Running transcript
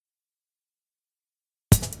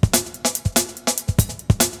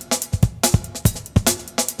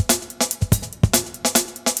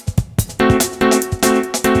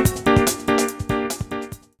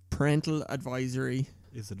Parental advisory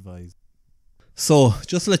is advised. So,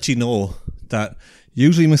 just to let you know that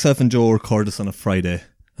usually myself and Joe record this on a Friday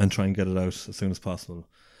and try and get it out as soon as possible.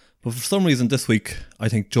 But for some reason this week, I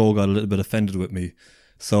think Joe got a little bit offended with me.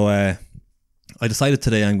 So, I decided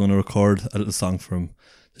today I'm going to record a little song for him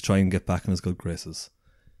to try and get back in his good graces.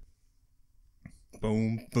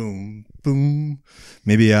 Boom, boom, boom.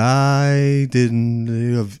 Maybe I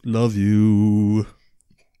didn't love you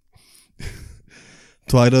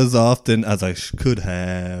quite as often as I could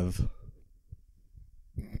have.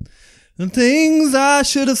 The things I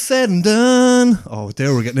should have said and done. Oh,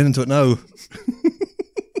 there, we're getting into it now.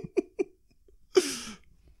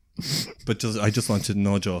 But I just want you to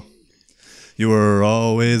know, Joe, you were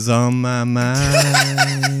always on my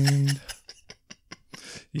mind.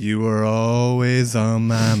 You were always on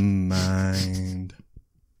my mind.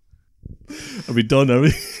 Are we done, are we?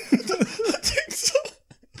 I think so.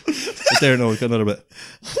 But there, no, we've got another bit.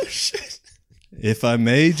 Oh shit. If I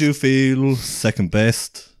made you feel second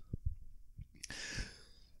best,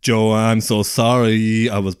 Joe, I'm so sorry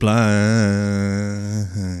I was blind.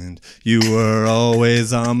 You were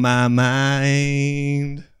always on my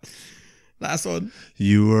mind. Last one.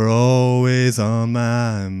 You were always on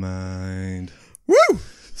my mind. Woo!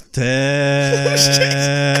 Tell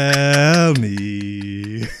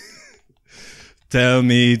me. Tell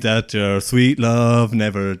me that your sweet love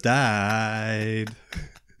never died.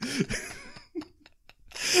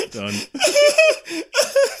 Done.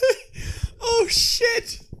 Oh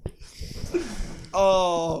shit.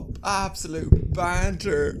 Oh, absolute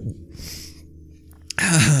banter.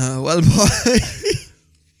 Well, boy.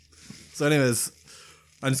 So anyways,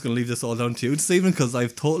 I'm just going to leave this all down to you this evening because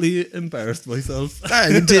I've totally embarrassed myself.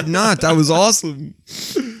 You did not. That was awesome.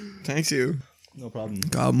 Thanks you. No problem.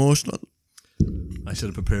 Got emotional. I should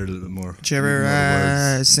have prepared a little bit more. Did you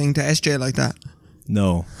ever sing to SJ like that?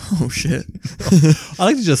 No. Oh shit. I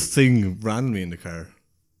like to just sing randomly in the car.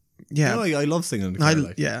 Yeah. You know, I love singing in the car.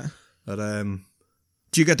 Yeah. But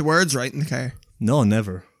Do you get the words right in the car? no,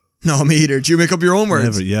 never. No, me either. Do you make up your own words?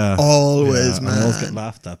 Never, yeah. Always, yeah, man. I always get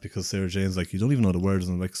laughed at because Sarah Jane's like, you don't even know the words.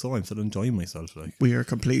 And I'm like, so I'm still enjoying myself. Like, We are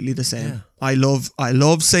completely the same. Yeah. I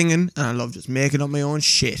love singing and I love just making up my own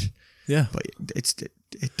shit. yeah. But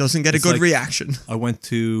it doesn't get It's a good like- reaction. I went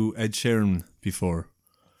to Ed Sheeran before.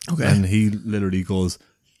 Okay. And he literally goes,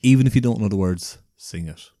 even if you don't know the words, sing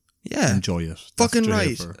it. Yeah. Enjoy it. That's Fucking what you're here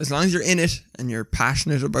right. for. As long as you're in it and you're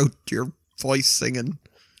passionate about your voice singing.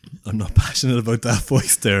 I'm not passionate about that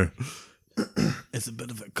voice there. It's a bit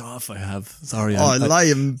of a cough I have. Sorry. Oh,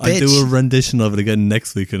 lying I'll bitch. do a rendition of it again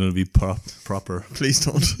next week and it'll be proper. Please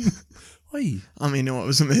don't. Why? I mean, no, it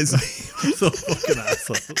was amazing. So fucking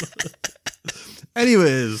asshole.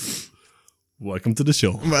 Anyways, welcome to the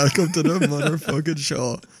show. Welcome to the motherfucking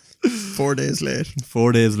show. 4 days late.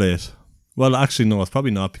 4 days late. Well, actually, no, it's probably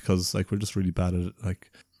not because like we're just really bad at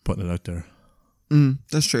like putting it out there.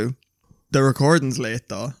 That's true. The recording's late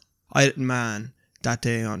though. That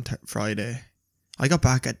day on Friday, I got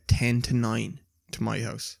back at 10 to 9 to my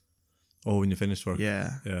house. Oh, when you finished work?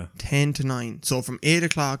 Yeah. Yeah. 10 to 9. So from 8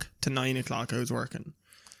 o'clock to 9 o'clock I was working.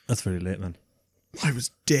 That's very late, man. I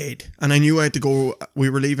was dead. And I knew I had to go. We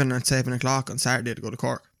were leaving at 7 o'clock on Saturday to go to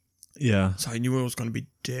Cork. Yeah. So I knew I was going to be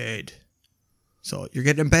dead. So you're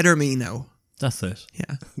getting better at me now. That's it.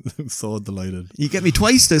 Yeah. I'm so delighted. You get me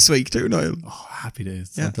twice this week too, Niall. Oh, happy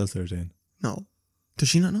days. Yeah. Don't tell Sarah Jane. No. Does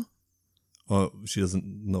she not know? Oh, she doesn't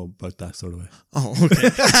know about that sort of way. Oh, okay.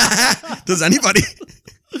 Does anybody?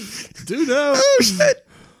 Do know. Oh, shit.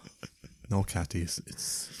 No, Cathy.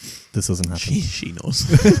 This doesn't happen. She knows.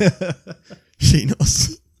 She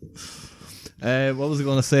knows. What was I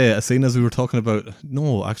going to say? Seeing as we were talking about...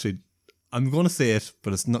 No, actually, I'm going to say it,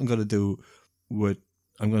 but it's nothing going to do with...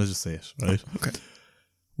 I'm going to just say it, right? Okay.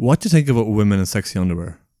 What do you think about women in sexy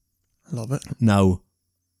underwear? I love it. Now...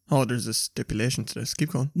 Oh, there's a stipulation to this.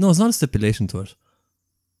 Keep going. No, it's not a stipulation to it.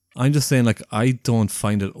 I'm just saying, like, I don't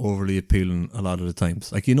find it overly appealing a lot of the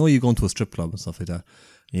times. Like, you know, you go into a strip club and stuff like that,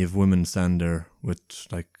 and you have women stand there with,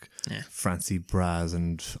 like, fancy bras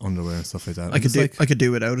and underwear and stuff like that. I could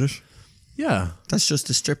do without it. Yeah. That's just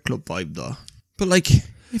a strip club vibe, though. But, like,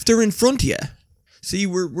 if they're in front of you, see,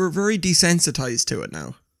 we're very desensitized to it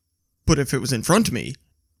now. But if it was in front of me,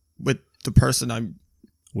 with the person I'm...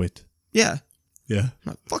 Wait. Yeah. Yeah. I'm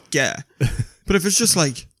like, fuck yeah. But if it's just,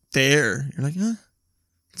 like, there, you're like,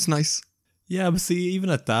 it's nice. Yeah, but see, even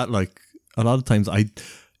at that, like, a lot of times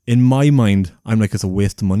in my mind, I'm like, it's a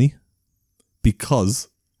waste of money because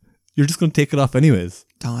you're just going to take it off anyways.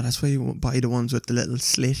 Oh, that's why you won't buy the ones with the little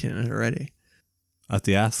slit in it already. at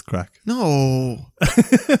the ass crack. No.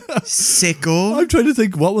 Sicko. I'm trying to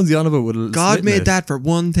think what one's he on about with a God slit made in it. that for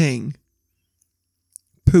one thing.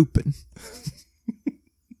 Pooping.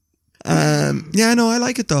 Yeah, no, I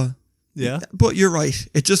like it though. Yeah. But you're right.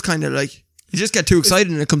 It just kind of like, you just get too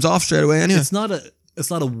excited and it comes off straight away anyway. It's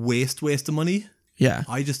not a waste of money. Yeah.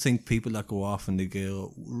 I just think people that go off and they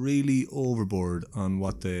go really overboard on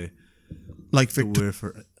what they Like wear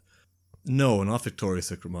for. No, not Victoria's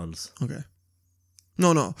Secret models. Okay.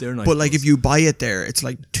 No. They're nice but like clothes. if you buy it there, it's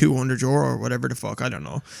like €200 or whatever the fuck. I don't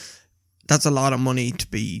know. That's a lot of money to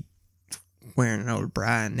be wearing an old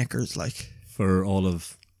bra and knickers like. For all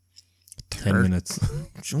of 10 minutes.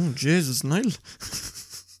 Oh, Jesus, Niall.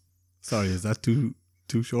 Sorry, is that too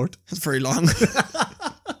short? That's very long.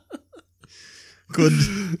 Good.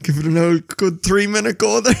 Give it an old good 3-minute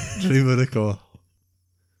go there. 3 minute go.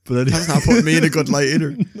 But anyway, That's not putting me in a good light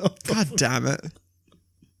either. God damn it.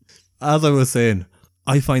 as I was saying,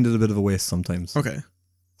 I find it a bit of a waste sometimes. Okay.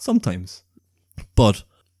 Sometimes. But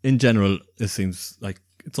in general, it seems like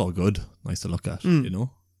it's all good. Nice to look at, you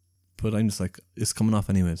know? But I'm just like, it's coming off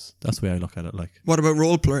anyways. That's the way I look at it. Like, What about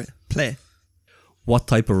role play? what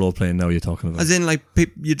type of role playing now are you talking about? As in like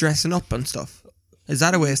you dressing up and stuff. Is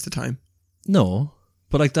that a waste of time? No.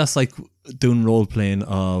 But like, that's like doing role playing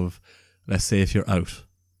of, let's say, if you're out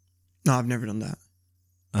No, I've never done that.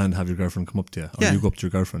 and have your girlfriend come up to you, or Yeah. you go up to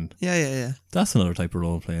your girlfriend. Yeah. That's another type of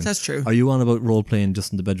role playing. That's true. Are you on about role playing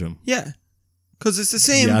just in the bedroom? Yeah. Because it's the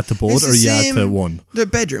same. Yeah, to both it's or the yeah same- to one? The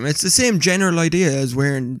bedroom. It's the same general idea as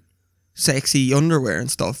wearing sexy underwear and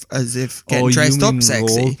stuff, as if getting dressed up role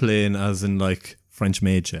sexy. playing as in like French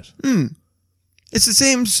maid shit? It's the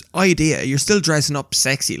same idea. You're still dressing up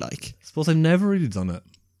sexy like. Suppose I've never really done it.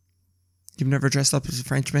 You've never dressed up as a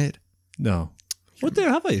French maid? No. What there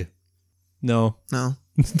have I? No. No.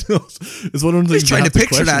 No. It's one of the I was things trying you to have picture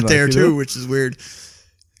question, that like, there you too, know? which is weird.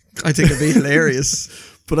 I think it'd be hilarious.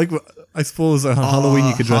 But like, I suppose on Halloween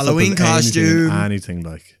you could dress Halloween up as costume. anything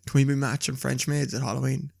like. Can we be matching French maids at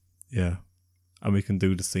Halloween? Yeah. And we can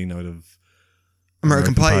do the scene out of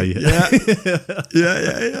American Pie. Yeah.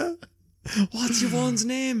 Yeah. What's your one's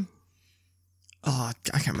name? Oh,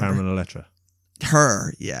 I can't remember. Carmen Electra.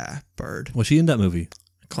 Her, yeah, Bird. Was she in that movie?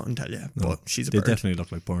 I couldn't tell you, No. but she's a They bird. definitely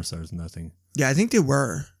look like porn stars in that thing. Yeah, I think they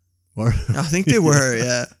were. Or I think they were,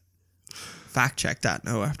 yeah. Fact check that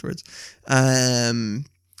now afterwards.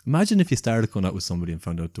 imagine if you started going out with somebody and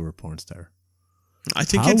found out they were a porn star. I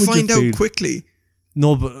think How you'd would you find out feel? quickly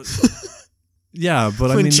No, but yeah,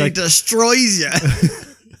 but I when mean, she like, destroys you.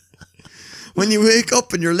 When you wake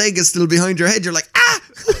up and your leg is still behind your head, you're like, ah!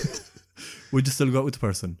 would you still go out with the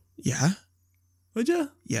person? Yeah, Would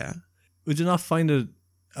you? yeah. Would you not find it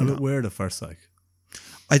a bit weird at first? Like,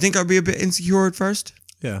 I think I'd be a bit insecure at first,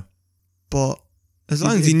 yeah, but as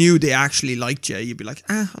long as you knew they actually liked you, you'd be like,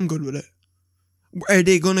 I'm good with it. Are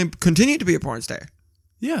they going to continue to be a porn star?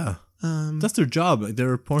 yeah, that's their job. Like,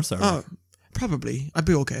 they're a porn star. Oh, probably. I'd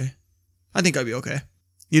be okay. I think I'd be okay.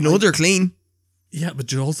 You know they're clean. Yeah,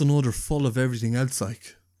 but you also know they're full of everything else,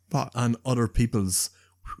 like, What? and other people's.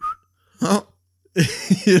 Oh,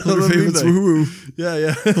 You know what I mean? favorite Like, woo.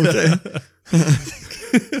 yeah. Okay.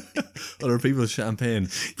 Other people's champagne.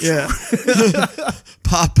 Yeah.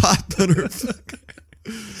 Pop, motherfucker.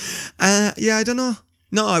 Yeah, I don't know.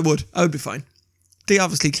 No, I would. I would be fine. They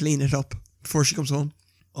obviously clean it up before she comes home.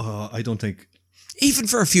 I don't think. Even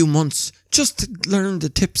for a few months. Just to learn the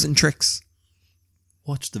tips and tricks.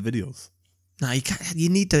 Watch the videos. Nah, you can't. You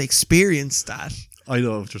need to experience that. I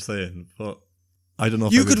know what you're saying, but I don't know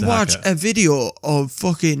if You I would could hack watch it. a video of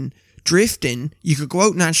fucking drifting. You could go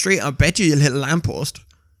out in that street. I bet you'll hit a lamppost.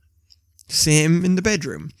 Same in the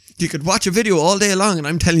bedroom. You could watch a video all day long, and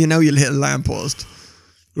I'm telling you now, you'll hit a lamppost.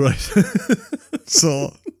 Right.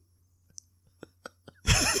 So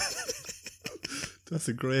That's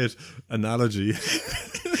a great analogy.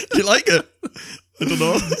 you like it? I don't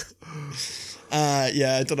know.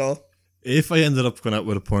 Yeah, I don't know. If I ended up going out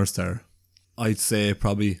with a porn star, I'd say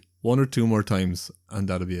probably 1 or 2 more times, and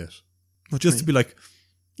that'd be it. What do you Just to be like,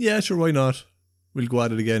 yeah, sure, why not? We'll go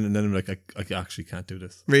at it again, and then I'm like, I actually can't do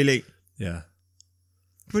this. really? Yeah.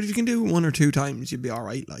 But if you can do 1 or 2 times, you'd be all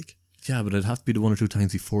right. Like, Yeah, but it'd have to be the 1 or 2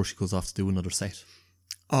 times before she goes off to do another set.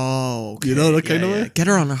 oh, okay. You know that kind of way? Get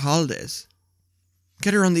her on her holidays.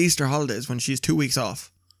 Get her on the Easter holidays when she's 2 weeks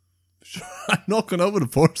off. I'm not going out with a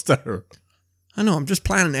porn star. I know. I'm just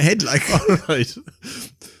planning ahead. Like, Alright.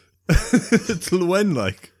 Till when,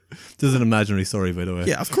 like? This is an imaginary story, by the way.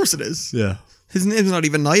 yeah, of course it is. Yeah. His name's not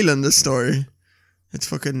even Niall in this story. It's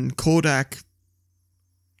fucking Kodak.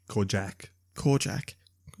 Kojak. Kojak.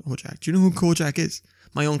 Do you know who Kojak is?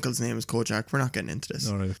 My uncle's name is Kojak. We're not getting into this.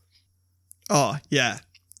 Alright. Oh, yeah.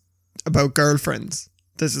 About girlfriends.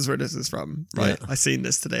 This is where this is from, right? Yeah. I seen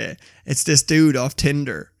this today. It's this dude off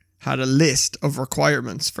Tinder had a list of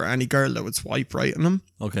requirements for any girl that would swipe right on him.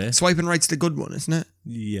 Okay. Swiping right's the good one, isn't it?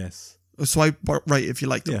 Yes. Swipe right if you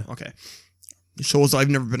like them. Yeah. Okay. It shows I've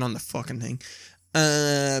never been on the fucking thing.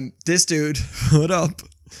 This dude put up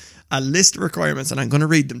a list of requirements and I'm going to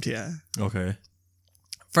read them to you. Okay.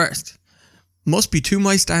 First, must be to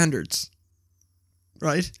my standards.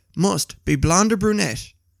 Right? Must be blonde or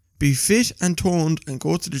brunette. Be fit and toned and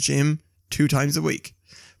go to the gym 2 times a week.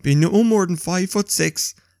 Be no more than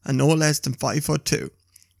 5'6" and no less than 5'2".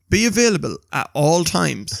 Be available at all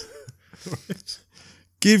times. Right.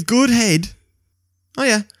 Give good head. Oh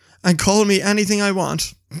yeah. And call me anything I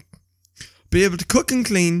want. Be able to cook and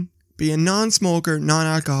clean. Be a non-smoker,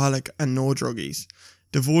 non-alcoholic and no druggies.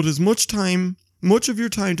 Devote as much of your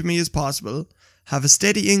time to me as possible. Have a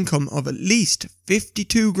steady income of at least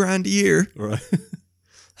 52 grand a year. Right.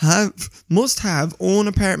 Must have own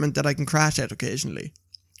apartment that I can crash at occasionally.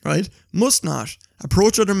 Right? Must not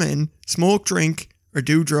approach other men, smoke, drink, or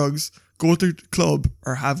do drugs, go to the club,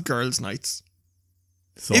 or have girls' nights.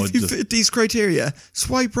 So If you fit these criteria,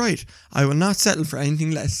 swipe right. I will not settle for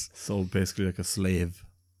anything less. So basically like a slave.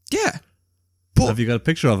 Yeah. But Have you got a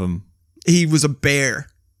picture of him? he was a bear.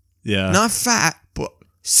 Yeah. Not fat, but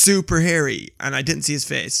super hairy. And I didn't see his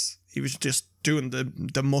face. He was just doing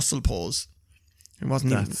the muscle pose. It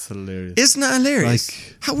wasn't even... That's hilarious. Isn't that hilarious?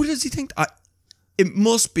 Like- How does he think... it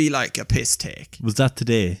must be like a piss take. Was that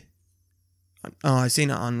today? Oh, I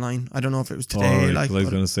seen it online. I don't know if it was Oh, today. right, like, 'cause I was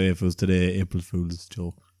but- going to say if it was today, April Fool's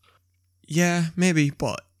joke. yeah, maybe.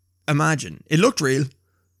 But imagine. It looked real.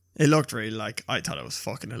 It looked real. Like, I thought it was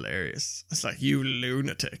fucking hilarious. It's like, you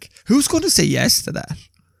lunatic. Who's going to say yes to that?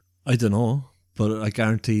 I don't know, but I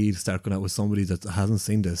guarantee you start going out with somebody that hasn't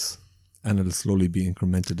seen this and it'll slowly be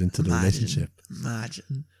incremented into the relationship.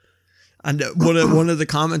 Imagine. And one of the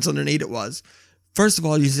comments underneath it was, first of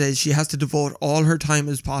all, you said she has to devote all her time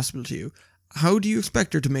as possible to you. How do you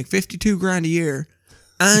expect her to make 52 grand a year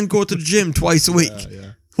and go to the gym twice a week?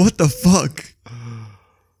 Yeah. What the fuck?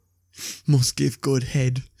 Must give good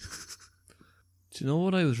head. Do you know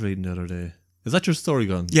what I was reading the other day? Is that your story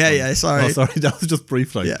gone? Yeah, sorry. Oh, sorry, that was just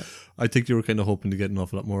brief. Like, Yeah. I think you were kind of hoping to get an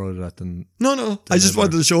awful lot more out of that than... No. I just Deliver.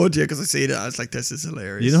 wanted to show it to you because I see it. I was like, this is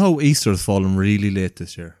hilarious. You know how Easter has fallen really late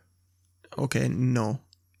this year? Okay, no.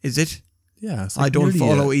 Is it? Yeah. It's I like don't nearly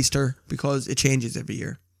follow Easter because it changes every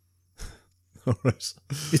year. All right.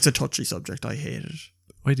 It's a touchy subject. I hate it.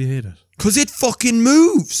 Why do you hate it? Because it fucking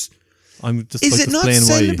moves. I'm just Is like it not explain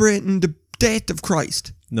why. celebrating the death of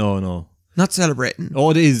Christ? No. Not celebrating.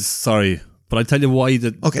 Oh, it is. Sorry. But I'll tell you why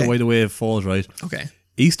Okay. the way it falls, right? Okay.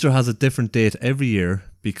 Easter has a different date every year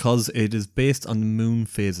because it is based on the moon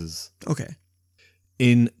phases. Okay.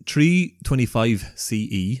 In 325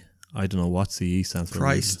 CE, I don't know what CE stands for.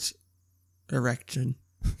 Christ erection.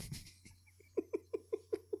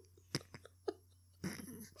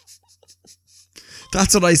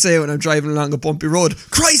 That's what I say when I'm driving along a bumpy road.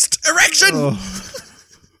 Christ erection! Oh.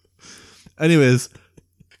 Anyways,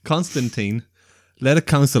 Constantine led a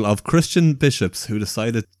council of Christian bishops who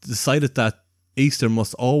decided that Easter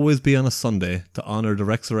must always be on a Sunday to honour the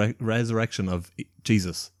resurrection of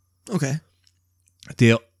Jesus. Okay.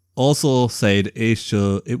 They also said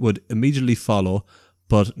it would immediately follow,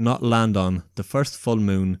 but not land on, the first full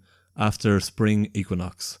moon after spring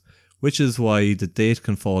equinox, which is why the date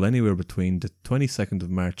can fall anywhere between the 22nd of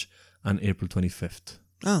March and April 25th.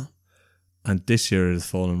 Oh. And this year is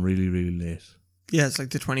falling really, really late. Yeah, it's like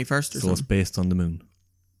the 21st or So it's something. based on the moon.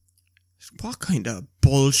 What kind of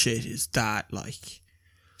bullshit is that, like?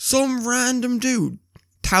 Some random dude,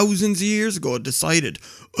 thousands of years ago, decided,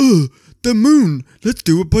 the moon, let's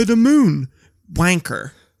do it by the moon.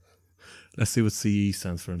 Wanker. Let's see what CE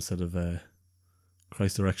stands for instead of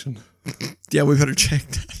Christ erection. Yeah, we better check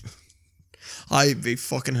that. I'd be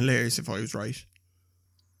fucking hilarious if I was right.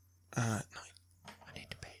 No, I need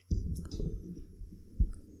to pay.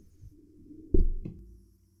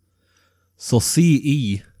 So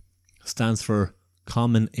CE stands for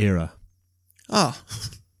Common Era. Oh,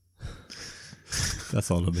 That's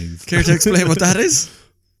all it means. care to explain what that is?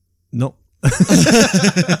 No.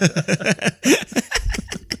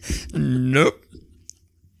 Nope.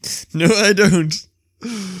 No, I don't.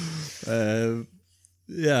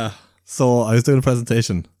 Yeah. So I was doing a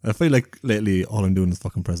presentation. I feel like lately all I'm doing is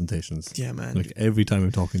fucking presentations. Yeah, man. Like every time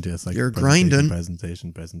I'm talking to you, it's like You're presentation,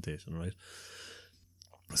 grinding. presentation, right?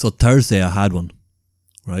 So Thursday I had one,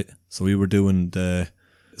 right? So we were doing the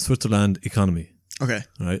Switzerland economy, Okay.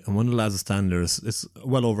 right? And one of the lads is standing there. It's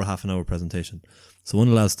well over half an hour presentation. So one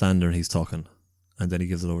of the lads standing there and he's talking. and then he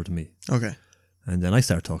gives it over to me. Okay. And then I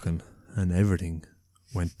start talking, and everything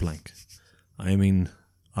went blank. I mean,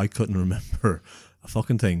 I couldn't remember a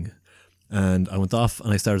fucking thing. And I went off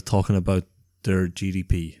and I started talking about their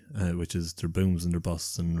GDP, which is their booms and their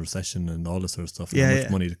busts and recession and all this sort of stuff, and how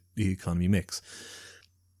much money the economy makes.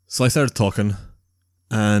 So I started talking,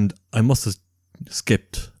 and I must have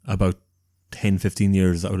skipped about 10, 15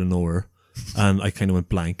 years out of nowhere, and I kind of went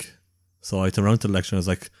blank. So I turned around to the lecturer and I was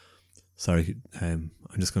like, sorry, I'm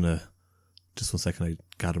just one second, I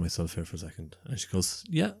gather myself here for a second. And she goes,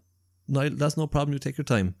 yeah, no, that's no problem, you take your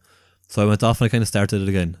time. So I went off and I kind of started it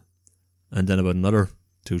again. And then about another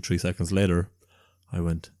 2-3 seconds later, I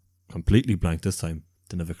went completely blank this time.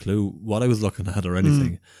 Didn't have a clue what I was looking at or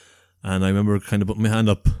anything. And I remember kind of putting my hand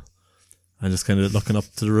up and just kind of looking up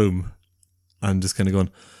to the room and just kind of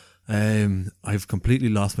going, I've completely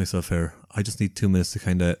lost myself here. I just need 2 minutes to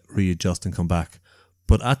kind of readjust and come back.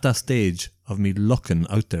 But at that stage of me looking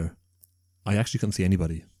out there, I actually couldn't see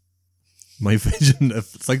anybody. My vision,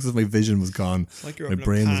 it's like my vision was gone. It's like you're my having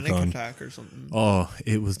brain a was panic gone. attack or something. Oh,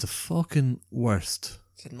 it was the fucking worst.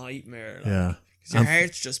 It's a nightmare. Like, Yeah. 'cause your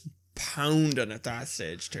heart's just pounding at that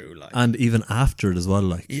stage too. Like, And even after it as well,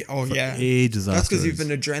 like. oh for yeah, ages that's after. because you've an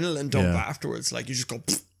adrenaline dump Yeah. afterwards. Like you just go.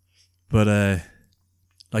 Pfft. But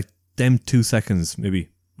like them 2 seconds, maybe,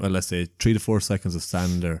 well, let's say 3 to 4 seconds of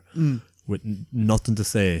standing there with nothing to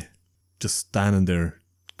say, just standing there,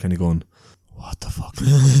 kind of going, "What the fuck?"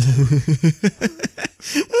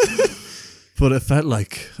 But it felt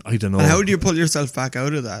like, I don't know. And how do you pull yourself back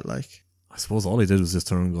out of that? Like, I suppose all I did was just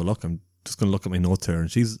turn and go, "Look, I'm just going to look at my notes here,"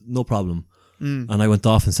 and she's no problem. And I went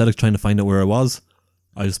off, instead of trying to find out where I was,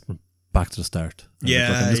 I just went back to the start. And I was like,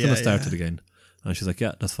 "Look, I'm just going to start it again." And she's like,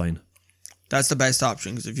 "Yeah, that's fine." that's the best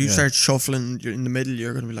option, because if you start shuffling you're in the middle,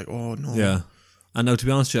 you're going to be like, oh no. Yeah. And now, to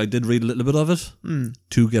be honest with you, I did read a little bit of it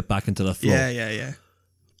to get back into that flow. Yeah.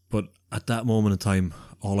 But at that moment in time,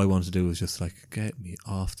 all I wanted to do was just like, get me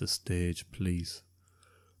off the stage, please.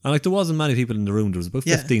 And like, there wasn't many people in the room. There was about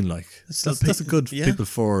 15. Like, that's a good people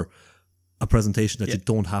for a presentation that you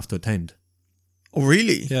don't have to attend. Oh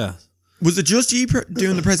really? Yeah. Was it just you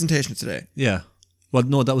doing the presentation today? Yeah. Well,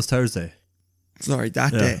 no, that was Thursday. Sorry,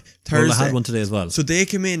 that Yeah. day. Thursday. Well, I had one today as well. So they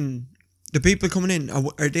came in. The people coming in,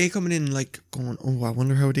 are they coming in like going, oh, I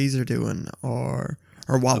wonder how these are doing, or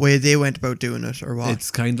what way they went about doing it, or what? It's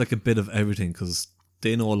kind of like a bit of everything, because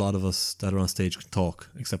they know a lot of us that are on stage can talk,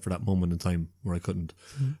 except for that moment in time where I couldn't.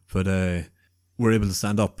 But we're able to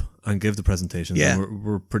stand up and give the presentations. Yeah. And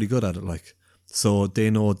we're pretty good at it. Like, so they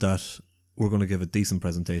know that we're going to give a decent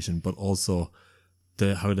presentation, but also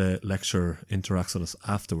how the lecturer interacts with us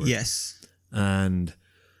afterwards. Yes. And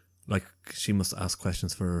like, she must ask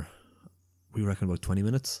questions for, we reckon, about 20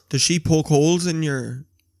 minutes. Does she poke holes in your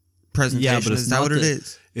presentation? Yeah, but is that what it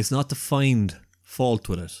is? It's not to find fault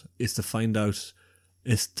with it. It's to find out.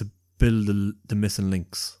 It's to build the missing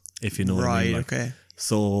links, if you know what I mean. Like, okay.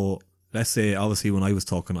 So let's say, obviously, when I was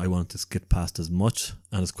talking, I wanted to skip past as much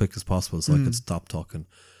and as quick as possible so I could stop talking.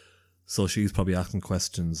 So she's probably asking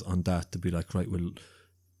questions on that to be like, right, well,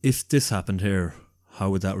 if this happened here, how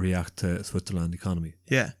would that react to Switzerland economy?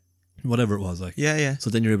 Yeah. Whatever it was, like. Yeah. So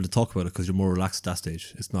then you're able to talk about it because you're more relaxed at that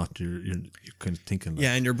stage. It's not, you're kind of thinking. Like,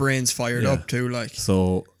 Yeah, and your brain's fired up too, like.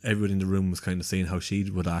 So everybody in the room was kind of seeing how she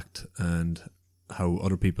would act and how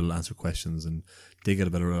other people answer questions, and they get a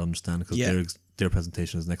better understanding because their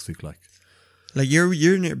presentation is next week. Like you're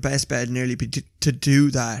in your best bet nearly to do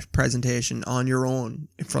that presentation on your own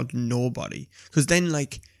in front of nobody, because then,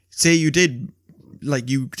 like, say you did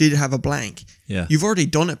have a blank. Yeah. You've already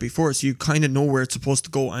done it before, so you kind of know where it's supposed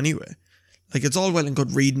to go anyway. Like, it's all well and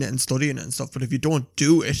good reading it and studying it and stuff, but if you don't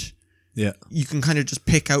do it, yeah, you can kind of just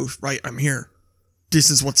pick out, right, I'm here. This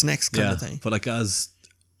is what's next kind of thing. But like, as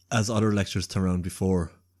other lecturers turn around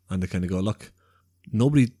before and they kind of go, look,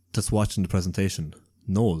 nobody that's watching the presentation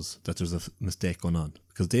knows that there's a mistake going on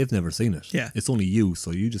because they've never seen it. Yeah. It's only you,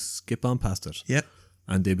 so you just skip on past it. Yep.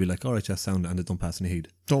 And they'd be like, all right, yeah, sound, and they don't pass any heed.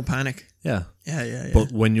 Don't panic. Yeah. Yeah.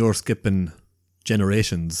 But when you're skipping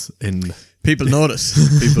generations in... People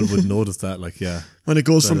notice. People would notice that, like, yeah. When it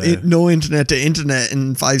goes from no internet to internet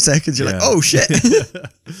in 5 seconds, you're like, oh shit.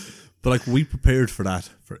 But like, we prepared for that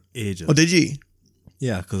for ages. Oh, did you?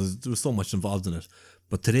 Yeah, because there was so much involved in it.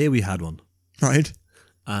 But today we had one. Right.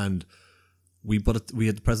 And we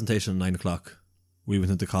had the presentation at 9 o'clock. We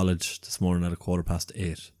went into college this morning at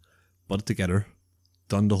 8:15. Put it together.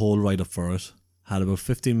 Done the whole write-up for it. Had about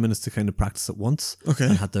 15 minutes to kind of practice it once. Okay.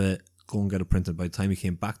 And had to go and get it printed. By the time he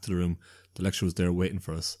came back to the room, the lecturer was there waiting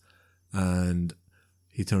for us. And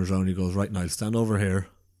he turns around and he goes, right, Niall, stand over here.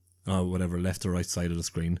 Or whatever, left or right side of the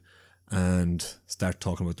screen. and start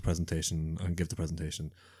talking about the presentation and give the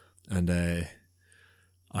presentation. And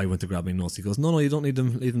I went to grab my notes. He goes, no, you don't need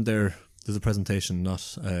them. Leave them there. There's a presentation,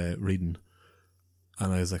 not reading.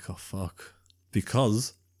 And I was like, oh, fuck.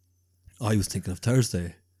 Because I was thinking of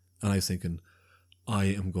Thursday. And I was thinking, I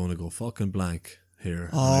am going to go fucking blank here.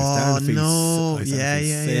 And Oh, no. I started Yeah, to feel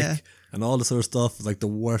yeah, sick yeah. and all this sort of stuff. It was like the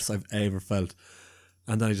worst I've ever felt.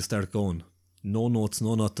 And then I just started going. No notes,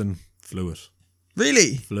 no nothing. Flew it.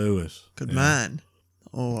 Really? Good Good man.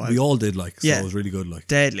 Oh, We all did, like, so Yeah. it was really good, like.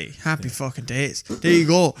 deadly. Happy fucking days. There you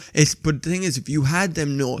go. But the thing is, if you had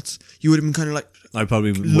them notes, you would have been kind of like I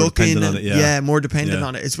probably more looking dependent on it, yeah. more dependent Yeah.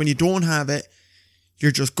 on it. It's when you don't have it,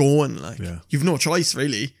 you're just going like Yeah. you've no choice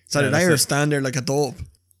really. It's either Yeah, there or that's it. stand there like a dope.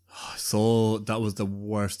 So that was the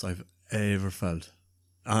worst I've ever felt.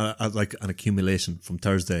 Like an accumulation from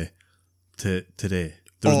Thursday to today.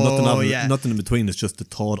 There was nothing in between. It's just the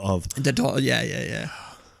thought of Yeah.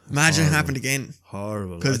 Imagine it happened again.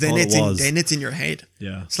 horrible. Because I then thought then it's in your head.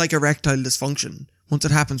 Yeah. It's like erectile dysfunction. Once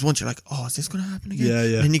it happens once, you're like, oh, is this going to happen again? Yeah,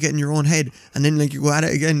 yeah. And then you get in your own head. And then like you go at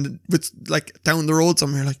it again with like down the road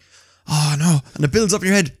somewhere. You're like, oh no. And it builds up in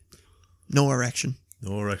your head. No erection.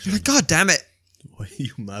 No erection. You're like, God damn it. Why are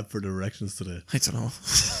you mad for the erections today? I don't know.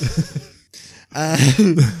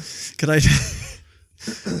 Can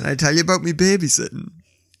I tell you about me babysitting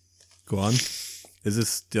Go on. Is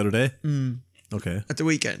this the other day? Okay. at the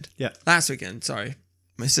weekend? Yeah. Last weekend, sorry.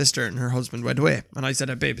 My sister and her husband went away, and I said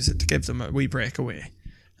I'd babysit to give them a wee break away.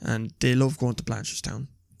 And they love going to Blanchardstown.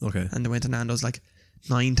 Okay. And they went to Nando's like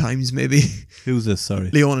 9 times maybe. Who's this? Sorry.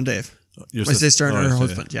 Leon and Dave. Your My sister and Oh, her right,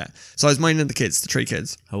 husband, yeah. So I was minding the kids, the 3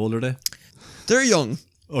 kids. How old are they? They're young.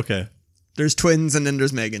 Okay. There's twins and then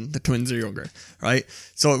there's Megan. The twins are younger, right?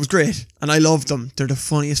 So it was great. And I loved them. They're the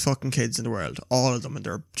funniest fucking kids in the world. All of them. And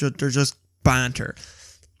they're just banter.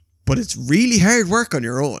 But it's really hard work on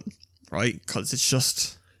your own, right? Because it's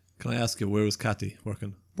just Can I ask you, where was Kathy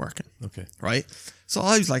working? working, Okay. right? So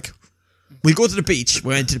I was like, we'll go to the beach.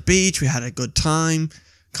 We went to the beach. We had a good time.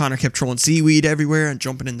 Connor kept throwing seaweed everywhere and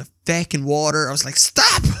jumping in the feckin' water. I was like,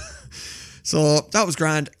 stop! So that was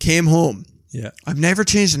grand. Came home. Yeah. I've never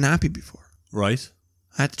changed a nappy before. Right.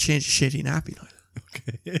 I had to change a shitty nappy now.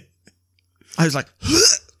 Okay. I was like,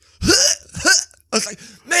 I was like,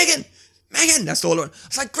 Megan, that's the older one. I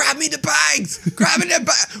was like, grab me the bags.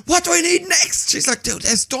 What do I need next? She's like, dude,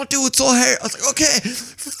 don't do it so hard. I was like, okay,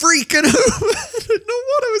 freaking out. I didn't know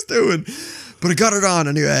what I was doing. But I got it on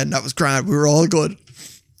anyway, and that was grand. We were all good.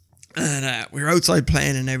 And we were outside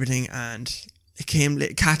playing and everything, and it came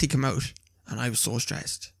late. Kathy came out, and I was so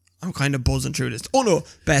stressed. I'm kind of buzzing through this. Oh no,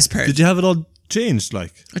 best part. Did you have it all changed,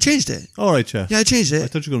 like? I changed it. All right, yeah. Yeah, I changed I it.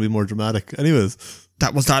 thought you were going to be more dramatic. Anyways,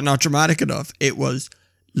 That was not dramatic enough. It was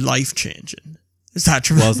life changing. Is that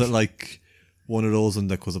dramatic? was it like one of those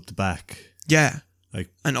that goes up the back? Yeah. Like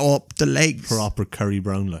And up the legs. proper Curry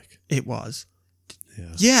Brown, like? It was.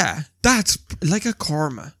 Yeah. Yeah. That's like a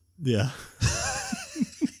korma. Yeah.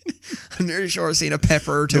 I'm nearly sure I've seen a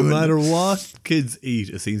pepper or two. No in matter it. what kids eat,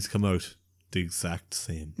 it seems to come out the exact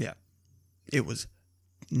same. Yeah. It was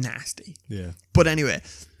nasty. Yeah. But anyway,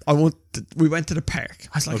 we went to the park.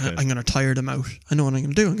 I was like, Okay. I'm going to tire them out. I know what I'm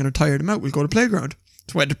going to do. I'm going to tire them out. We'll go to playground.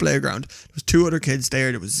 So we went to playground. There was 2 other kids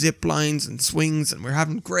there. There was zip lines and swings, and we we're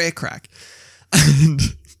having great crack. And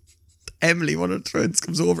Emily, one of the twins,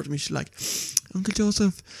 comes over to me. She's like, Uncle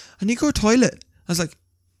Joseph, I need to go to the toilet. I was like,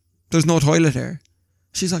 there's no toilet here.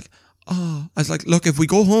 She's like, oh. I was like, look, if we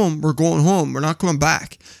go home, we're going home. We're not coming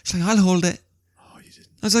back. She's like, I'll hold it. Oh, you didn't.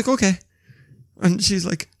 I was like, okay. And she's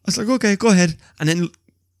like, I was like, okay, go ahead. And then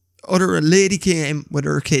a lady came with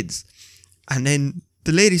her kids. And then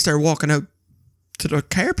the lady started walking out to the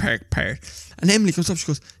car park part. And Emily comes up, she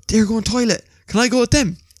goes, they're going toilet. Can I go with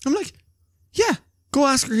them? I'm like, yeah, go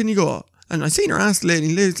ask her, can you go? And I seen her ask the lady,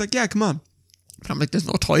 and the lady's like, yeah, come on. But I'm like, there's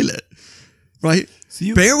no toilet. Right? So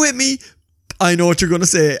you Bear with me. I know what you're going to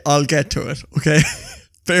say. I'll get to it, okay?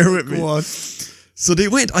 Bear with me. go on. So they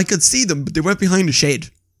went, I could see them, but they went behind a shade.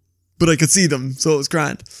 But I could see them, so it was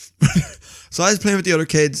grand. So I was playing with the other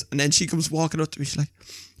kids, and then she comes walking up to me. She's like,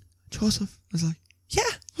 Joseph. I was like, yeah,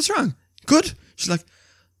 what's wrong? Good. She's like,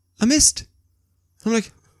 I missed. I'm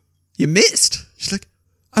like, you missed? She's like,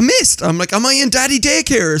 I missed. I'm like, am I in daddy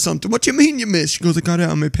daycare or something? What do you mean you missed? She goes, I got it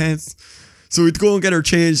on my pants. So we'd go and get her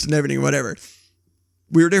changed and everything, whatever.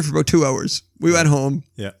 We were there for about 2 hours. We went home.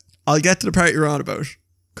 Yeah. I'll get to the part you're on about,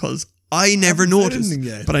 because I never haven't said noticed. anything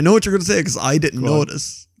yet. But I know what you're going to say, because I didn't Go on.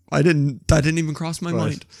 notice. That didn't even cross my Right.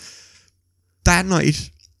 mind. That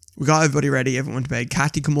night, we got everybody ready, everyone went to bed.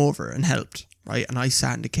 Kathy come over and helped, right? And I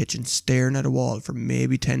sat in the kitchen staring at a wall for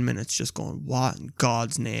maybe 10 minutes, just going, what in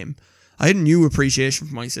God's name? I had a new appreciation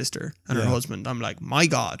for my sister and her husband. I'm like, my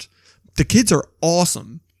God, the kids are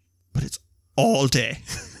awesome, but it's all day.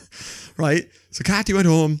 Right? So Kathy went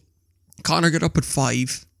home. Connor got up at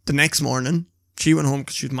 5 the next morning. She went home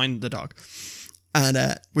because she was minding the dog. And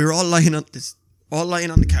we were all lying on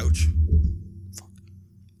the couch. Fuck.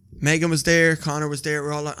 Megan was there, Connor was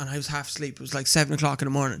there, and I was half asleep. It was like 7 o'clock in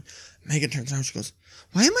the morning. Megan turns around, she goes,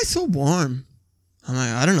 why am I so warm? I'm like,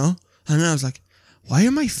 I don't know. And then I was like, why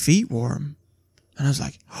are my feet warm? And I was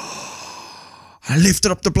like, oh. I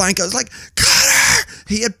lifted up the blanket. I was like, Connor,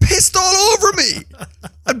 he had pissed all over me.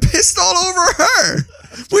 And pissed all over her.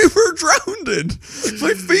 We were drowned.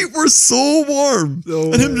 My feet were so warm.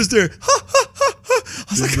 No and him just there. I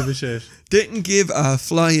was like, give a shit. Didn't give a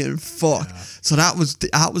flying fuck. Yeah. So that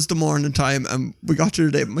was the morning time, and we got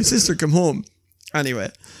through the day. But my sister came home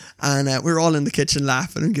anyway, and we were all in the kitchen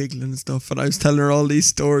laughing and giggling and stuff. And I was telling her all these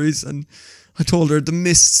stories, and I told her the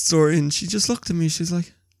mist story, and she just looked at me. She's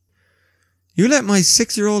like, "You let my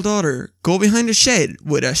 6-year-old daughter go behind a shed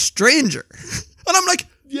with a stranger?" And I'm like,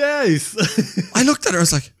 yes. I looked at her. I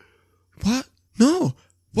was like, what? No.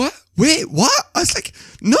 What? Wait, what? I was like,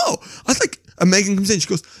 no. I was like, and Megan comes in. She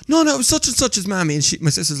goes, no, it was such and such as Mammy. And my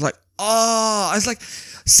sister's like, oh. I was like,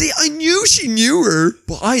 see, I knew she knew her,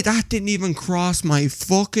 but that didn't even cross my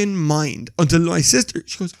fucking mind until my sister,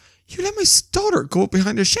 she goes, you let my daughter go up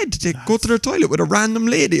behind her shed to go to the toilet with a random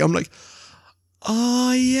lady. I'm like,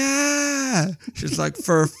 oh yeah. She's like,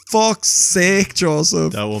 for fuck's sake,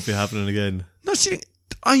 Joseph. That won't be happening again. No, she didn't.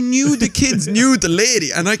 I knew the kids knew the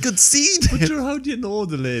lady, and I could see them. But how do you know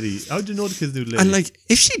the lady? How do you know the kids knew the lady? And like,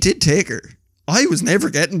 if she did take her, I was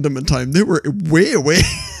never getting them in time. They were way away.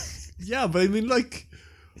 Yeah, but I mean, like,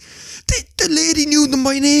 the lady knew them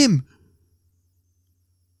by name.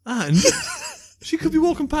 And she could be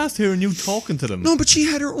walking past here and you talking to them. No, but she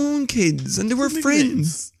had her own kids, and they were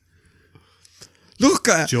friends. Look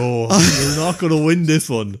at Joe, you're not going to win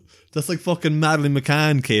this one. That's like fucking Madeleine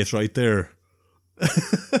McCann case right there.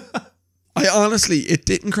 I honestly, it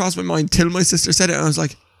didn't cross my mind till my sister said it, and I was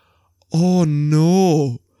like, oh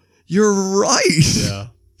no, you're right. Yeah.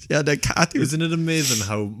 Yeah, the cat. Isn't it amazing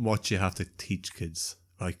how much you have to teach kids?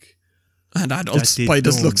 Like, and adults by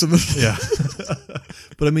the looks of it. Yeah.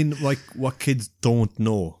 But I mean, like, what kids don't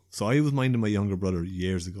know. So I was minding my younger brother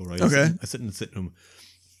years ago, right? Okay. I sit in the sitting room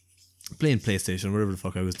playing PlayStation, whatever the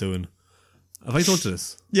fuck I was doing. Have I told you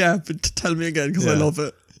this? Yeah, but tell me again, because I love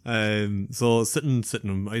it. So sitting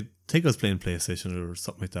room, I think I was playing PlayStation or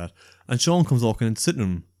something like that, and Sean comes walking into the sitting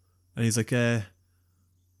room, and he's like, Niall,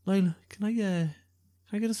 can I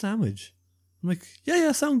get a sandwich? I'm like,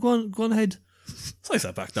 yeah, sound, go on ahead. So I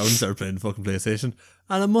sat back down and started playing the fucking PlayStation,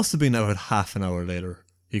 and it must have been about half an hour later,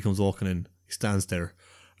 he comes walking in, he stands there,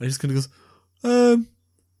 and he just kind of goes,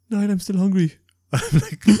 Niall, I'm still hungry. I'm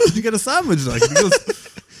like, did you get a sandwich? Like, he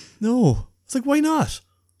goes, no. It's like, why not?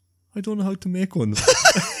 I don't know how to make one.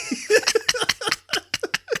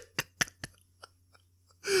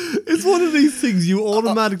 It's one of these things you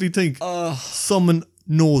automatically think someone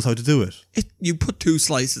knows how to do it. You put 2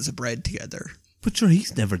 slices of bread together. But sure,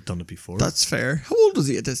 he's never done it before. That's fair. How old was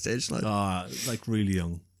he at this stage? Like really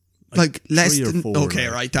young. Like less 3 or than 4. Okay,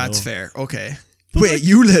 right, that's fair. Okay. But wait,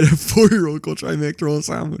 you let a 4-year-old go try and make their own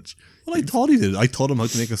sandwich? Well, I thought he did. I taught him how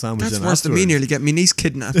to make a sandwich. That's worse than me nearly getting my niece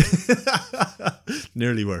kidnapped.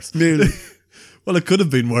 Nearly worse. Nearly. Well, it could have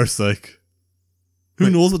been worse, like. Who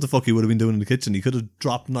knows what the fuck he would have been doing in the kitchen? He could have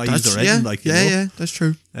dropped knives or anything, like, you know? Yeah, that's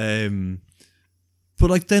true. But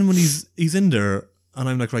like then when he's in there, and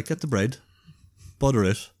I'm like, right, get the bread, butter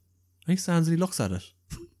it, and he stands and he looks at it.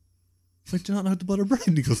 Like, do you not know how to butter bread?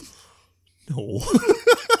 And he goes, no.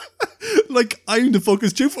 Like, I'm the fucking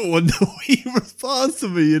stupid one. The way he responds to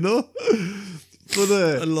me, you know? But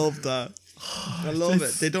I love that. I love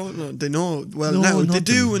it. They don't know. They know. Well, no, they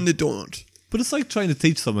do and they don't. But it's like trying to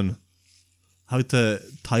teach someone how to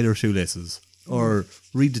tie their shoelaces or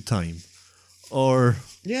read the time or...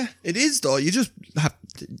 Yeah, it is though. You just have...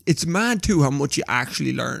 It's mad too how much you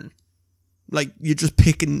actually learn. Like, you're just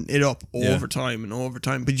picking it up over time and over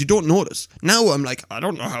time, but you don't notice. Now I'm like, I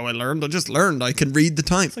don't know how I learned. I just learned. I can read the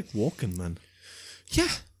time. It's like walking, man. Yeah,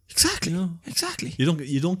 exactly. You know? Exactly.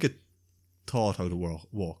 You don't get taught how to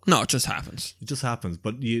walk. No, it just happens. It just happens.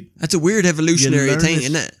 But that's a weird evolutionary thing,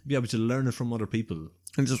 isn't it? Yeah, but you learn it from other people.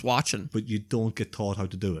 And just watching. But you don't get taught how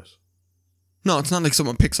to do it. No, it's not like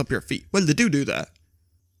someone picks up your feet. Well, they do that.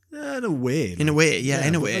 Yeah, in a way. Like, in a way, yeah,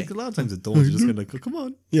 in a way. Like, a lot of times it don't. You just get like, oh, come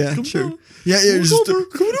on. Yeah, come true. On. Yeah, you're just...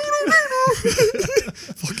 Come on.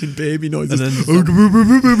 Fucking baby noises. And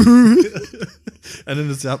then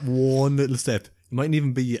there's that one little step. It mightn't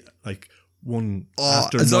even be like one Oh,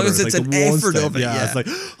 after as long another. as it's like an the one effort step. of it, yeah. It's like,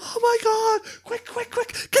 oh my God,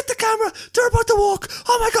 quick, get the camera. They're about to walk.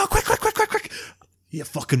 Oh my God, quick. You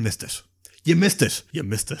fucking missed it. You missed it.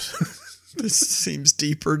 This seems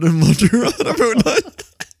deeper than what you're on about now.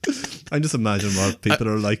 I just imagine what people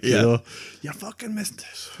are like, yeah. you know, you fucking missed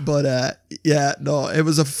it. But yeah, no, it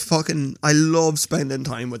was a fucking. I love spending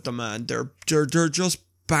time with them, man. They're just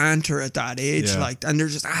banter at that age, Yeah. like, and they're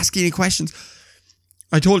just asking you questions.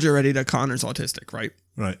 I told you already that Connor's autistic, right?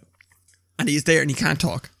 Right. And he's there and he can't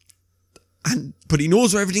talk, but he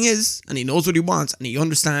knows where everything is, and he knows what he wants, and he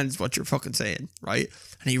understands what you're fucking saying, right?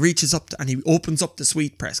 And he reaches up and he opens up the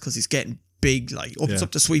sweet press because he's getting big, like opens Yeah.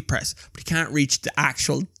 up the sweet press, but he can't reach the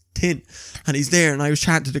actual tin. And he's there, and I was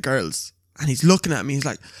chatting to the girls, and he's looking at me. He's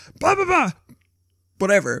like, blah blah blah,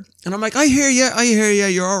 whatever. And I'm like, I hear you.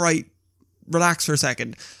 You're all right. Relax for a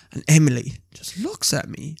second. And Emily just looks at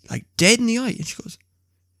me like dead in the eye, and she goes,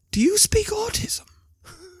 "Do you speak autism?"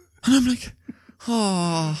 And I'm like,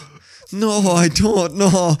 oh, no, I don't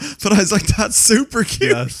know. But I was like, that's super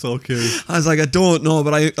cute. Yeah, so cute. I was like, I don't know,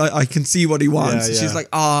 but I can see what he wants. Yeah, And she's yeah. like,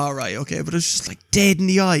 oh, right, okay. But it's just like dead in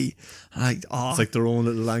the eye. And like, oh, It's like their own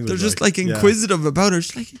little language. they're just like yeah. inquisitive about her.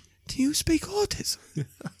 She's like, do you speak autism?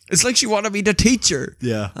 It's like she wanted me to teach her.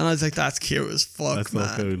 Yeah. And I was like, that's cute as fuck, That's man.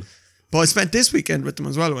 so cool. But I spent this weekend with them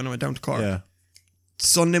as well when I went down to Cork. Yeah.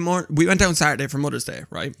 Sunday morning, we went down Saturday for Mother's Day,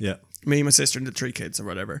 right? Yeah. Me, my sister, and the 3 kids or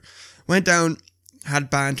whatever. Went down, had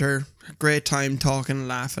banter, had a great time talking and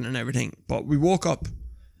laughing and everything. But we woke up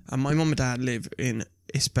and my mum and dad live in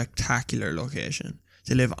a spectacular location.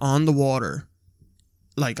 They live on the water.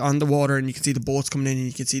 Like on the water, and you can see the boats coming in and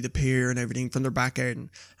you can see the pier and everything from their back garden.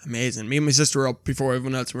 Amazing. Me and my sister were up before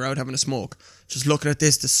everyone else. We were out having a smoke. Just looking at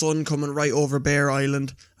this, the sun coming right over Bear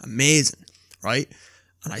Island. Amazing. Right?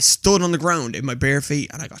 And I stood on the ground in my bare feet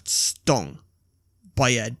and I got stung by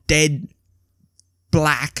a dead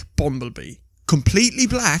black bumblebee. Completely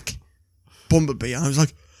black bumblebee. And I was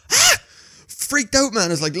like, ah! Freaked out, man. I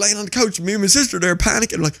was like lying on the couch, me and my sister there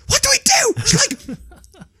panicking. I'm like, what do we do? She's like,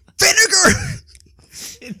 vinegar!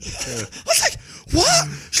 I was like, what?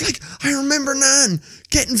 She's like, I remember Nan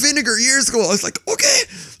getting vinegar years ago. I was like, okay.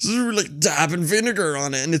 So we were like dabbing vinegar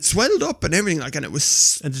on it and it swelled up and everything, like, and it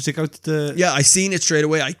was... And to check out the... Yeah, I seen it straight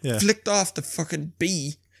away. I Yeah. flicked off the fucking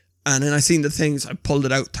bee and then I seen the things. I pulled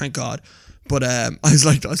it out, thank God. But I was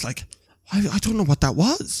like, I don't know what that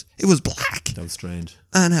was. It was black. That was strange.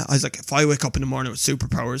 And I was like, if I wake up in the morning with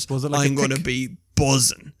superpowers, Was it like I'm a going to tick? be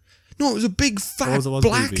buzzing. No, it was a big fat it was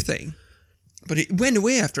black baby. thing. But it went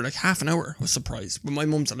away after like half an hour. I was surprised. But my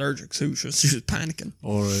mum's allergic, so she was panicking.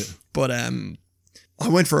 All right. But I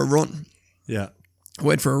went for a run. Yeah. I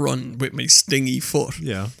went for a run with my stingy foot.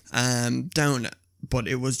 Yeah. Down, but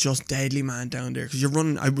it was just deadly, man, down there. Because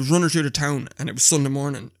I was running through the town, and it was Sunday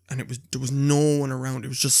morning, and there was no one around. It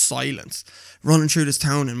was just silence. Running through this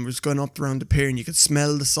town, and was going up around the pier, and you could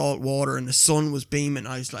smell the salt water, and the sun was beaming.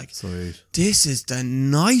 I was like, Sweet. this is the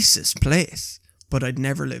nicest place. But I'd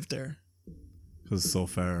never lived there. Because it's so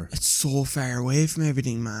far. It's so far away from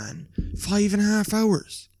everything, man. 5.5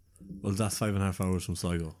 hours. Well, that's 5.5 hours from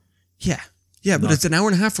Sligo. Yeah, but it's an hour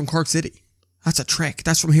and a half from Cork City. That's a trek.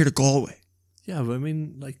 That's from here to Galway. Yeah, but I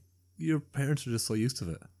mean, like, your parents are just so used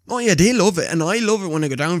to it. Oh yeah, they love it, and I love it when I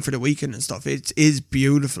go down for the weekend and stuff. It is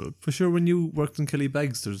beautiful. For sure, when you worked in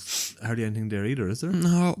Killybegs, there's hardly anything there either, is there?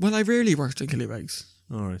 No, well, I rarely worked in Killybegs.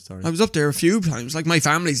 All right, sorry. I was up there a few times. Like, my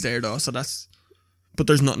family's there though, so that's... But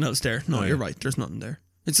there's nothing else there. No, Oh, yeah. you're right. There's nothing there.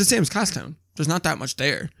 It's the same as Casttown. There's not that much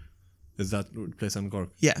there. Is that the place in Cork?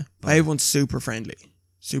 Yeah, everyone's super friendly.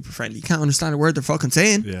 Super friendly. You can't understand a word they're fucking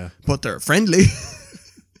saying, Yeah. but they're friendly.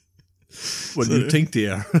 Well, you think they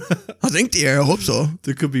are. I think they are. I hope so.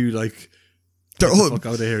 They could be like, They're "Get the oh, fuck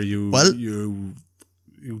out of here, you, well- you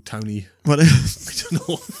townie." what, I don't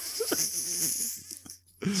know.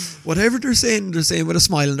 whatever they're saying with a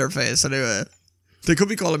smile on their face. Anyway, they could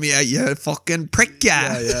be calling me a you fucking prick,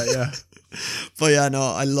 Yeah. But yeah, no,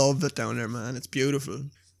 I love it down there, man. It's beautiful.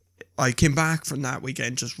 I came back from that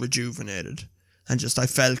weekend just rejuvenated, and just I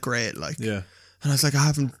felt great, like. Yeah. And I was like, I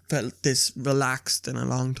haven't felt this relaxed in a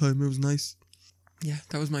long time. It was nice. Yeah,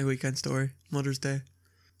 that was my weekend story. Mother's Day.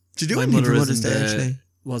 Did you do My anything for mother Mother's Day, actually?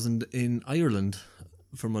 wasn't in Ireland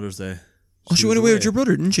for Mother's Day. Oh, she went away with your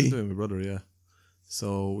brother, didn't she? She went with my brother, yeah.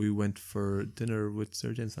 So we went for dinner with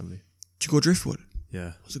Sarah Jane's family. Did you go Driftwood?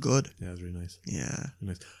 Yeah. Was it good? Yeah, it was really nice. Yeah.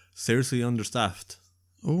 Really nice. Seriously understaffed,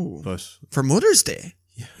 Oh. but For Mother's Day?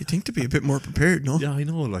 Yeah. You'd think to be a bit more prepared, no? yeah, I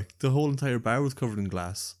know. Like the whole entire bar was covered in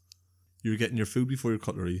glass. You were getting your food before your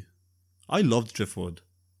cutlery. I loved Driftwood.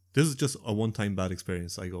 This is just a one-time bad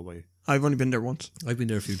experience I go by. I've only been there once. I've been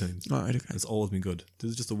there a few times. All right, okay. It's always been good.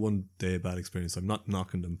 This is just a 1 day bad experience. I'm not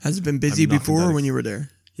knocking them. Has it been busy I'm not before that when you were there?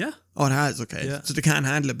 Yeah. Oh, it has. Okay, Yeah. so they can't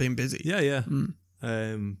handle it being busy. Yeah.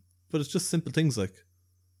 Mm. But it's just simple things like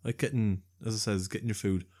getting, as it says, getting your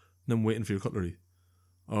food and then waiting for your cutlery,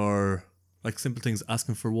 or like simple things,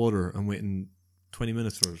 asking for water and waiting 20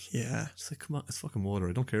 minutes for it. Yeah. It's like, come on, it's fucking water.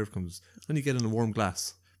 I don't care if it comes. Then you get in a warm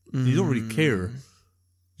glass. You don't really care.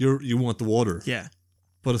 You want the water. Yeah.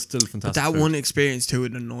 But it's still But fantastic. that food. one experience too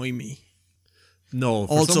would annoy me. No.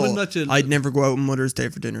 For Also, someone that you, I'd never go out on Mother's Day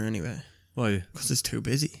for dinner anyway why? because it's too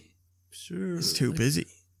busy. Sure. It's too busy.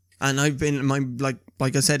 And I've been like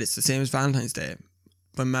I said, it's the same as Valentine's Day.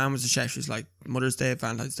 My mum was a chef. She's like, Mother's Day,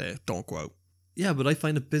 Valentine's Day, don't go out. Yeah, but I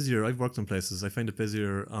find it busier. I've worked in places. I find it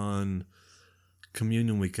busier on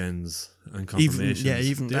communion weekends and confirmations.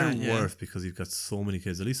 Even They're that, yeah. worth because you've got so many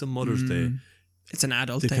kids. At least on Mother's Day, It's an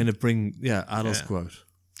adult they thing. kind of bring adults Yeah. go out.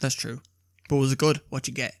 That's true. But was it good? What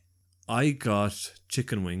you get? I got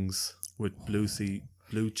chicken wings with blue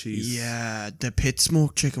cheese. Yeah, the pit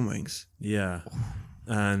smoked chicken wings. Yeah.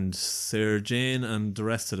 And Sarah Jane and the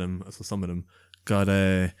rest of them, so some of them, got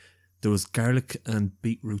there was garlic and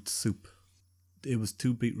beetroot soup. It was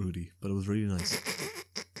too beetrooty, but it was really nice.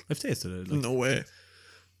 I've tasted it. No way.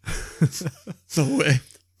 No way.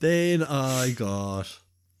 Then I got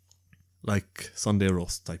like Sunday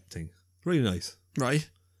roast type thing. Really nice. Right.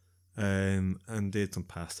 And they had some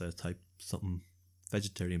pasta type something.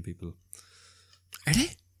 Vegetarian people. Are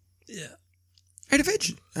they? Yeah. Are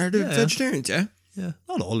they Yeah. vegetarians, yeah? Yeah.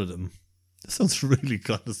 Not all of them. That sounds really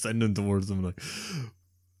condescending towards them. Like,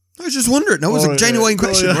 I was just wondering. That was Oh, a genuine yeah.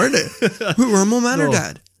 question, Oh, yeah. weren't they? Who, her mum and her No.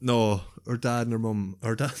 dad? no, her dad and her mum.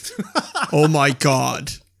 Her dad. Oh my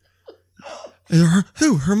god.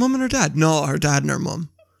 Her mum and her dad? No, her dad and her mum.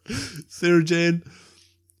 Sarah Jane,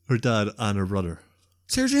 her dad and her brother.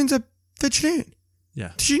 Sarah Jane's a vegetarian.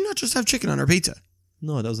 Yeah. Did she not just have chicken on her pizza?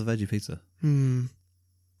 No, that was a veggie pizza.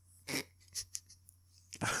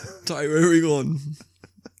 Sorry, where are we going?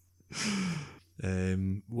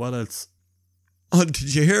 What else? Oh,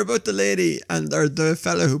 did you hear about the lady or the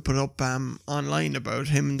fella who put up online about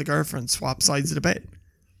him and the girlfriend swap sides of the bed?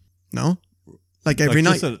 No? Like every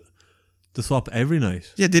night? To swap every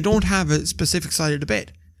night. Yeah, they don't have a specific side of the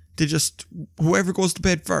bed. They just, whoever goes to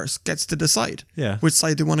bed first gets to decide Yeah. which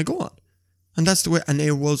side they want to go on. And that's the way, and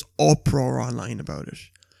there was uproar online about it.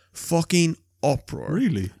 Fucking uproar.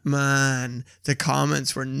 Really? Man, the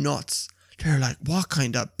comments were nuts. They're like, what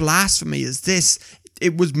kind of blasphemy is this?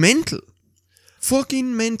 It was mental.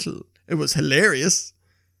 Fucking mental. It was hilarious.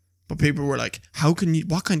 But people were like, how can you,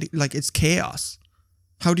 what kind of, like, it's chaos.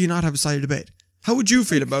 How do you not have a side of the bed? How would you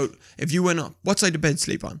feel about if you went up? What side of the bed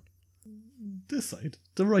sleep on? This side.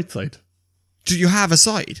 The right side. Do you have a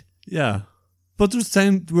side? Yeah. But there is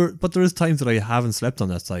times that I haven't slept on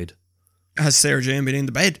that side. Has Sarah Jane been in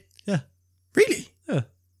the bed? Yeah. Really? Yeah.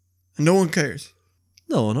 And no one cares?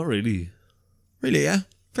 No, not really. Really, yeah?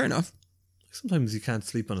 Fair enough. Sometimes you can't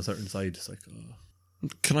sleep on a certain side. It's like,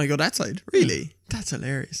 Can I go that side? Really? That's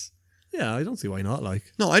hilarious. yeah, I don't see why not. Like,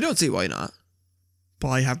 No, I don't see why not. But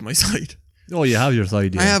I have my side. oh, you have your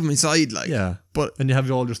side. Yeah. I have my side, like. Yeah. But And you have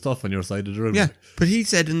all your stuff on your side of the room. yeah, but he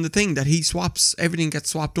said in the thing that he swaps, everything gets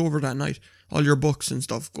swapped over that night. All your books and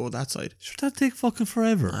stuff go that side. Should that take fucking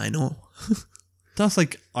forever? I know. That's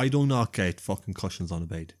like, I do not get fucking cushions on a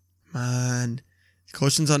bed. Man,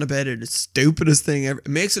 cushions on a bed are the stupidest thing ever. It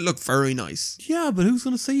makes it look very nice. Yeah, but who's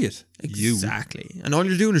going to see it? Exactly. And all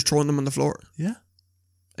you're doing is throwing them on the floor. You. Yeah.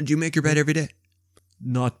 And you make your bed every day.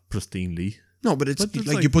 Not pristinely. No, but it's But it's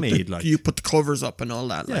like, like you put made, the, like. you put the covers up and all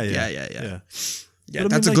that. Like, yeah. Yeah, Yeah, But I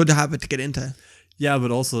that's mean, a good habit to get into. yeah,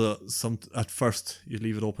 but also at first you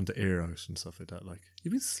leave it open to air out and stuff like that. Like,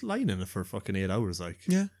 you've been lying in it for fucking 8 hours, like.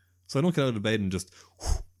 Yeah. So I don't get out of bed and just.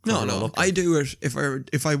 No. I do it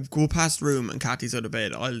if I go past the room and Kathy's out of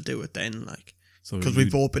bed. I'll do it then, like, So because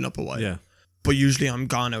we've both been up a while. Yeah. But usually I'm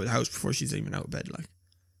gone out of the house before she's even out of bed, like.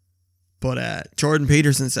 But Jordan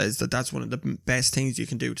Peterson says that that's one of the best things you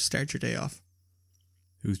can do to start your day off.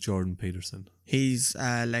 Who's Jordan Peterson? He's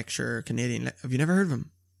a lecturer, Canadian. Have you never heard of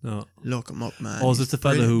him? No. Look him up, man. Oh, is He's this the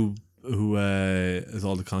fella brilliant. who is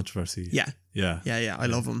all the controversy? Yeah. Yeah. I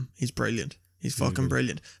love him. He's brilliant. He's Really fucking good.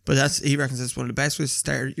 brilliant. But he reckons that's one of the best ways to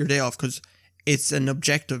start your day off because it's an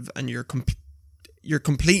objective and you're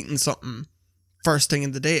completing something first thing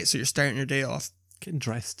in the day. So you're starting your day off. Getting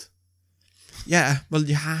dressed. Yeah, well,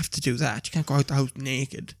 you have to do that. You can't go out the house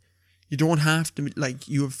naked. You don't have to, like,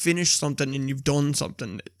 you have finished something and you've done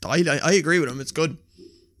something. I agree with him. It's good.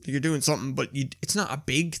 You're doing something, but it's not a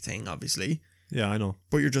big thing, obviously. Yeah, I know.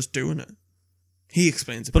 But you're just doing it. He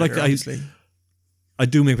explains it But better, like, obviously. I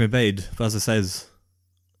do make my bed, but as I says,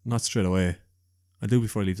 not straight away. I do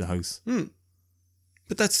before I leave the house.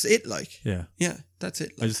 But that's it, like. Yeah. Yeah, that's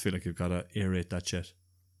it. I just feel like you've got to aerate that shit.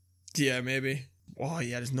 Yeah, maybe. Oh,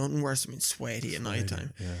 yeah, there's nothing worse than being sweaty at night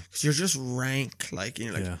time. Yeah. Because you're just rank, like,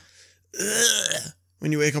 you're like, Yeah. ugh.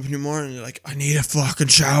 When you wake up in the morning, you're like, I need a fucking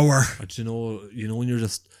shower. But you know when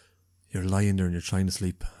you're lying there and you're trying to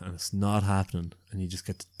sleep and it's not happening and you just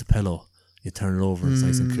get the pillow, you turn it over and it's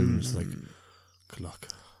nice and cool and it's like, good luck.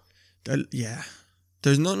 Yeah.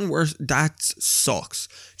 There's nothing worse. That sucks.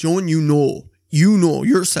 Do you know when you know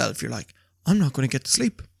yourself, you're like, I'm not going to get to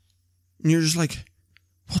sleep. And you're just like,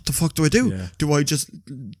 what the fuck do I do? Yeah. Do I just,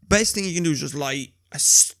 best thing you can do is just lie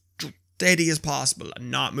as steady as possible and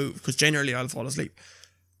not move, because generally I'll fall asleep.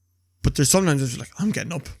 But there's sometimes it's like, I'm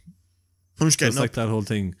getting up. I'm just getting It's up. like that whole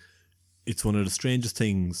thing. It's one of the strangest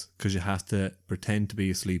things because you have to pretend to be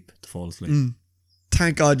asleep to fall asleep.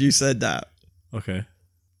 Thank God you said that. Okay.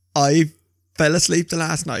 I fell asleep the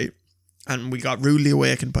last night and we got rudely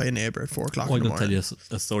awakened by a neighbour at 4 o'clock I'm in the going to morning. tell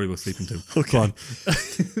you a story about sleeping too. Okay. Go on.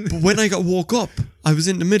 But when I got woke up, I was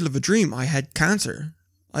in the middle of a dream. I had cancer.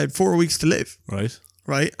 I had 4 weeks to live. Right.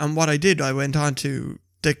 Right? And what I did, I went on to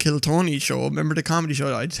the Kill Tony show. Remember the comedy show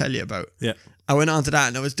that I'd tell you about? Yeah. I went on to that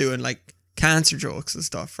and I was doing like cancer jokes and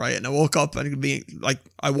stuff, right? And I woke up and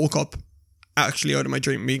I woke up actually out of my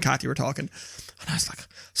dream. Me and Kathy were talking and I was like, I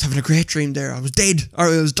was having a great dream there. I was dead or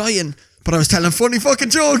I was dying, but I was telling funny fucking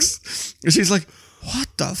jokes. And she's like, what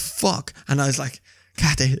the fuck? And I was like,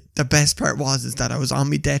 Kathy, the best part is that I was on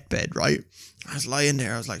my deathbed, right? I was lying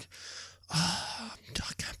there. I was like, oh,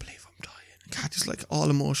 I can't believe I'm dying. And Kathy's like all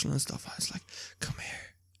emotional and stuff. I was like, come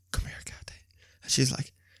here, Kathy. And she's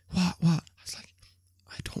like, what? I was like,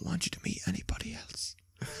 I don't want you to meet anybody else.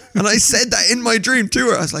 And I said that in my dream to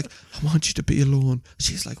her. I was like, I want you to be alone.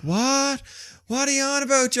 She's like, what? What are you on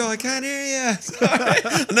about, Joe? I can't hear you. Sorry.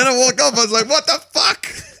 And then I woke up. I was like, what the fuck?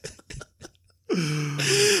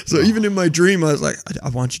 So even in my dream, I was like, I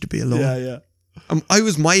want you to be alone. Yeah. I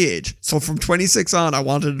was my age. So from 26 on, I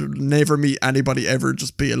wanted to never meet anybody ever,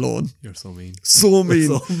 just be alone. You're so mean. So mean.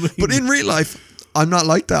 So mean. But in real life, I'm not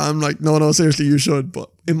like that. I'm like, no, seriously, you should. But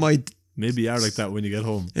in my... Maybe you are like that when you get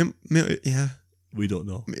home. Yeah. We don't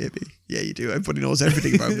know. Maybe. Yeah, you do. Everybody knows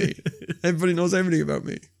everything about me. Everybody knows everything about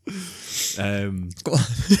me. Go on.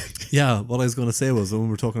 Yeah, what I was going to say was when we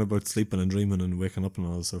were talking about sleeping and dreaming and waking up and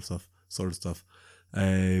all that sort of stuff.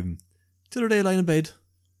 The other day, lying in bed,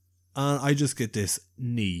 and I just get this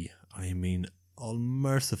knee. I mean, all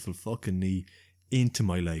merciful fucking knee into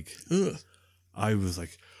my leg. Ugh. I was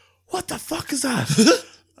like, what the fuck is that?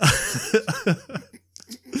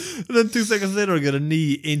 And then 2 seconds later, I get a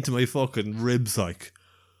knee into my fucking ribs. Like,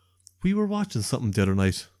 we were watching something the other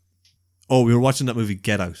night. Oh, we were watching that movie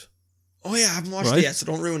Get Out. Oh yeah, I haven't watched Right? it yet, so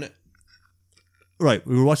don't ruin it. Right,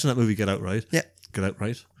 we were watching that movie Get Out, right? Yeah. Get Out,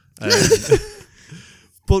 right?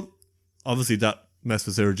 But obviously that messed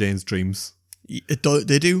with Sarah Jane's dreams.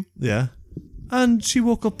 They do? Yeah. And she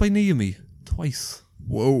woke up by kneeing me twice.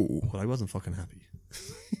 Whoa. But I wasn't fucking happy.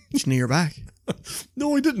 Did you knee her back?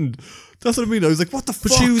 No, I didn't. That's what I mean. I was like, what the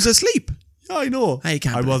But fuck? she was asleep. Yeah, I know. I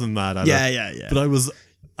can't I believe- wasn't mad at Yeah, her. yeah. But I was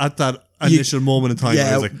at that initial moment in time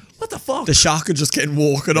where I was like, what the fuck? The shock of just getting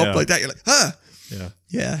woken up Yeah. like that. You're like, huh? Yeah.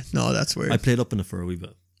 Yeah, no, that's weird. I played up in it for a wee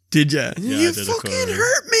bit. Did you? I You did a fucking couple.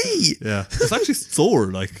 hurt me. Yeah. It's actually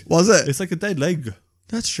sore, like. Was it? It's like a dead leg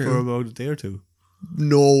That's for true. about a day or two.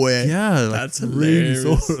 No way. Yeah, like That's really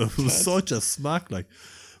hilarious. sore. It was such a smack, like.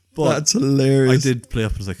 But That's hilarious. I did play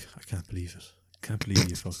up and was like, I can't believe it. I can't believe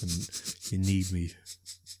you need me.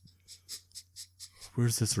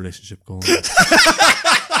 Where's this relationship going?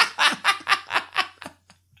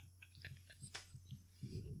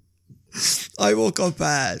 I woke up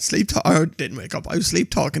I didn't wake up. I was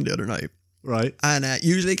sleep talking the other night. Right. And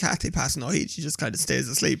usually Kathy past night, she just kind of stays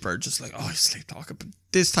asleep or just like, oh, I sleep talking. But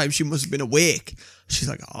this time she must have been awake. She's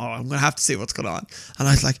like, oh, I'm going to have to see what's going on. And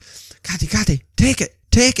I was like, Kathy, take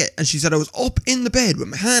it. And she said I was up in the bed with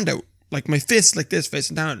my hand out, like my fist like this,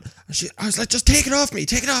 facing down. And I was like, just take it off me.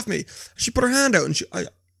 And she put her hand out and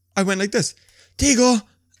I went like this. There you go.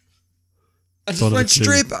 I just went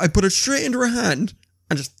straight, I put it straight into her hand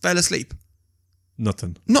and just fell asleep.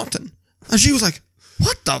 Nothing. And she was like,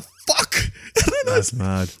 what the fuck? That's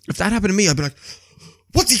mad. If that happened to me, I'd be like,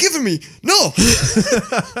 what's he giving me? No.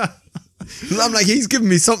 I'm like, he's giving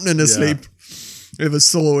me something in his sleep. It was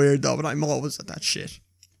so weird though, but I'm always at that shit.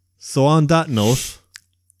 So on that note,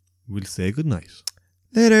 we'll say goodnight.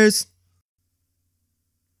 Laters.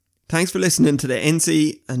 Thanks for listening to the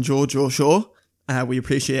NC and Jojo show. We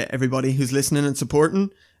appreciate everybody who's listening and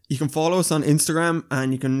supporting. You can follow us on Instagram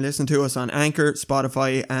and you can listen to us on Anchor,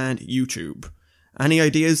 Spotify and YouTube. Any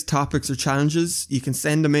ideas, topics or challenges, you can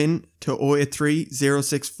send them in to 083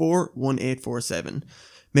 064 1847.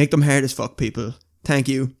 Make them hard as fuck, people. Thank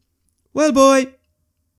you. Well, boy.